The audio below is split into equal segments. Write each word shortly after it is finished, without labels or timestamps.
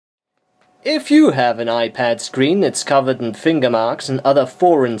If you have an iPad screen that's covered in finger marks and other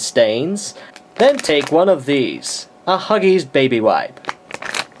foreign stains, then take one of these, a Huggies baby wipe.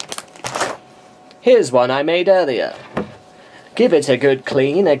 Here's one I made earlier. Give it a good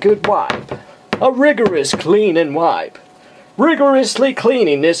clean, a good wipe. A rigorous clean and wipe. Rigorously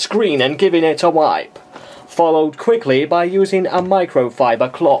cleaning this screen and giving it a wipe. Followed quickly by using a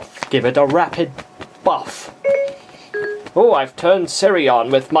microfibre cloth. Give it a rapid buff. Oh, I've turned Siri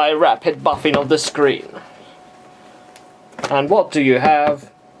on with my rapid buffing of the screen. And what do you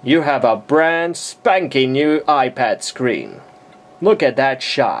have? You have a brand spanking new iPad screen. Look at that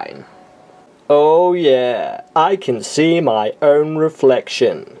shine. Oh yeah, I can see my own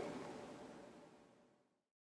reflection.